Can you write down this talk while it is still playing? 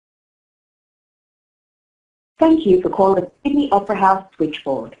Thank you for calling Sydney Opera House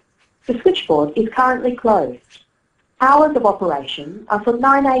switchboard. The switchboard is currently closed. Hours of operation are from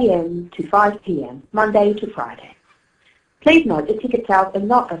 9 a.m. to 5 p.m. Monday to Friday. Please note that ticket sales are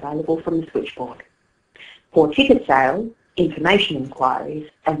not available from the switchboard. For ticket sales, information inquiries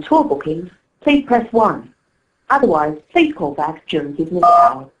and tour bookings, please press 1. Otherwise, please call back during business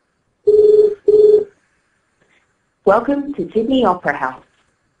hours. Welcome to Sydney Opera House.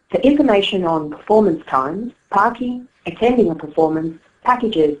 For information on performance times, parking, attending a performance,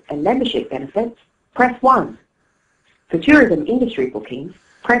 packages and membership benefits, press 1. For tourism industry bookings,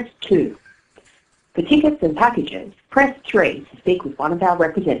 press 2. For tickets and packages, press 3 to speak with one of our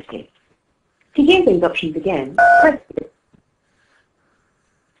representatives. To hear these options again, press 6.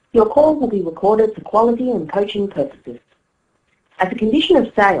 Your call will be recorded for quality and coaching purposes. As a condition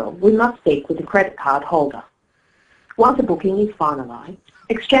of sale, we must speak with the credit card holder. Once a booking is finalised,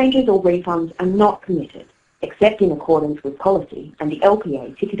 exchanges or refunds are not permitted, except in accordance with policy and the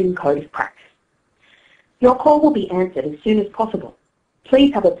LPA ticketing code of practice. Your call will be answered as soon as possible.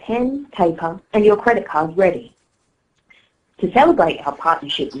 Please have a pen, paper and your credit card ready. To celebrate our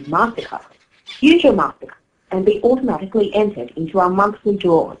partnership with MasterCard, use your MasterCard and be automatically entered into our monthly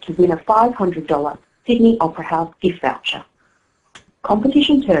draw to win a $500 Sydney Opera House gift voucher.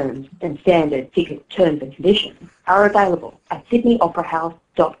 Competition terms and standard ticket terms and conditions are available at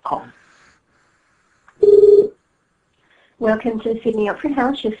sydneyoperahouse.com. Welcome to Sydney Opera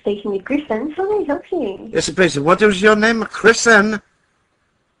House. You're speaking with Griffin. How may I help you? Yes, please. What was your name? Griffin?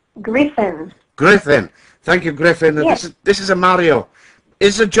 Griffin. Griffin. Thank you, Griffin. Yes. This is a Mario.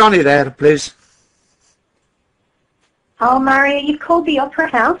 Is Johnny there, please? Oh, Mario, you've called the Opera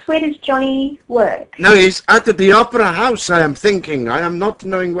House. Where does Johnny work? No, he's at the Opera House, I am thinking. I am not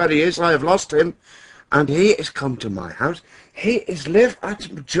knowing where he is. I have lost him. And he is come to my house. He is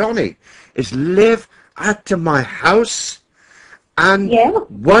Johnny is live at my house. And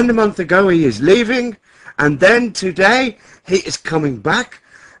 1 month ago he is leaving. And then today he is coming back.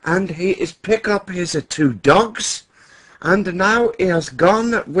 And he is pick up his 2 dogs. And now he has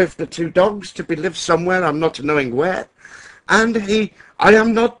gone with the 2 dogs to be live somewhere. I'm not knowing where. And I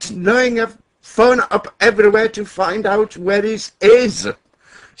am not knowing, I've phoned up everywhere to find out where he is.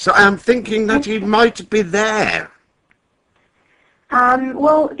 So I am thinking that he might be there.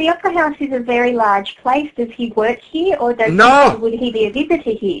 Well, the Opera House is a very large place. Does he work here or would he be a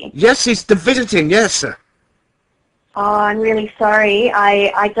visitor here? Yes, he's the visiting, yes, sir. Oh, I'm really sorry.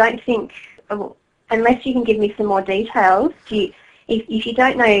 I don't think, unless you can give me some more details, if you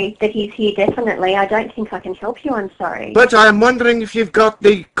don't know that he's here definitely, I don't think I can help you, I'm sorry. But I'm wondering if you've got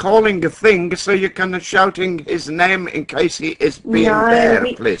the calling thing so you can shouting his name in case he is being there,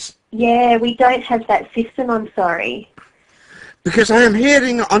 please. Yeah, we don't have that system, I'm sorry. Because I am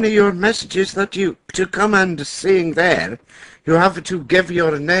hearing on your messages that to come and seeing there, you have to give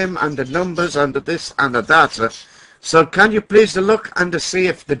your name and the numbers and this and that. So can you please look and see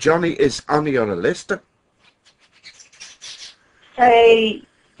if the Johnny is on your list? So,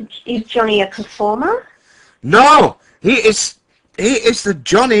 is Johnny a performer? No, he is the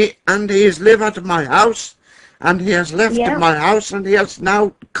Johnny, and he is live at my house, and he has left my house, and he has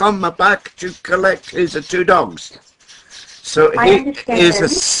now come back to collect his 2 dogs. So he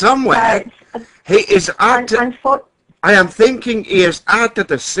is somewhere. He is at. I am thinking he is at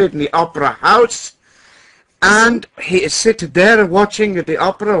the Sydney Opera House, and he is sitting there watching the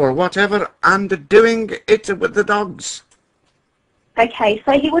opera or whatever, and doing it with the dogs. Okay,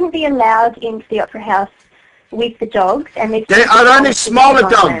 so he wouldn't be allowed into the Opera House with the dogs, and they are only smaller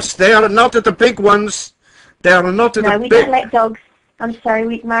dogs. They are not the big ones. They are not the big. No, we don't let dogs. I'm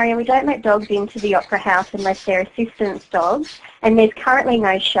sorry, Mario. We don't let dogs into the Opera House unless they're assistance dogs. And there's currently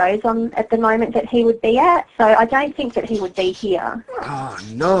no shows on at the moment that he would be at, so I don't think that he would be here. Oh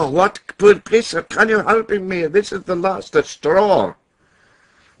no! What? Please, can you help me? This is the last straw.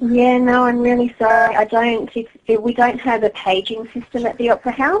 Yeah, no, I'm really sorry. We don't have a paging system at the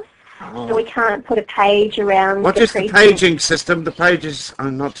Opera House, so we can't put a page around. What is the paging system? The pages,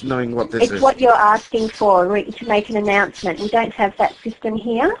 I'm not knowing what this is. It's what you're asking for, to make an announcement. We don't have that system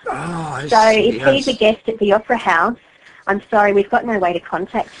here. Oh, so if he's a guest at the Opera House, I'm sorry, we've got no way to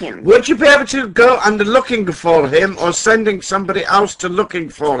contact him. Would you be able to go and looking for him, or sending somebody else to looking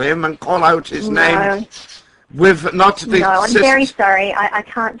for him and call out his name? With not the No, I'm very sorry. I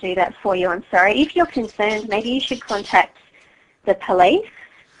can't do that for you. I'm sorry. If you're concerned, maybe you should contact the police.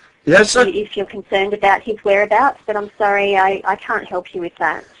 Yes, sir. If you're concerned about his whereabouts, but I'm sorry, I can't help you with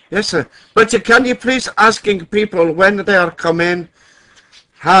that. Yes, sir. But can you please asking people when they are coming,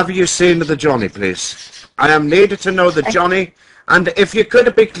 have you seen the Johnny, please? I am needed to know the Johnny, and if you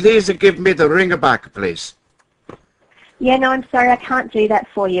could please give me the ring back, please. Yeah, no, I'm sorry, I can't do that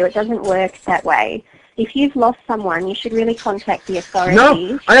for you. It doesn't work that way. If you've lost someone, you should really contact the authorities.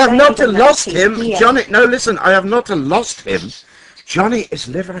 No, I have Don't not even know lost if he's him. here. Johnny, no, listen, I have not lost him. Johnny is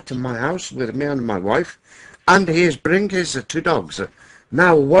living at my house with me and my wife, and he is bring his two dogs.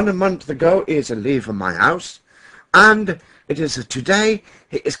 Now, 1 month ago, he is leaving my house, and it is today,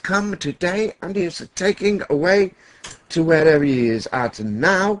 he is come today, and he is taking away to wherever he is at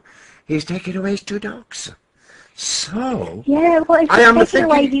now. He's taking away his two dogs. So, Yeah, well, if I am he's taking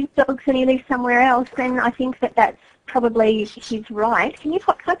away thinking- his dogs and he lives somewhere else, then I think that that's probably his right. Can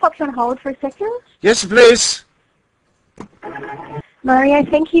I pop you on hold for a second? yes, please. Mario,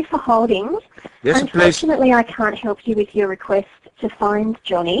 thank you for holding. Yes, please. Unfortunately, I can't help you with your request to find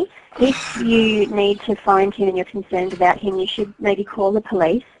Johnny. If you need to find him and you're concerned about him, you should maybe call the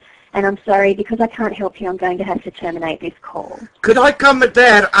police. And I'm sorry, because I can't help you, I'm going to have to terminate this call. Could I come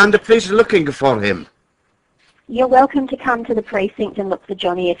there and the police are looking for him? You're welcome to come to the precinct and look for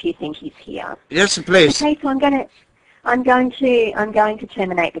Johnny if you think he's here. Yes, please. Okay, so I'm going to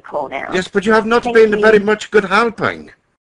terminate the call now. Yes, but you have not Thank been you. very much good helping.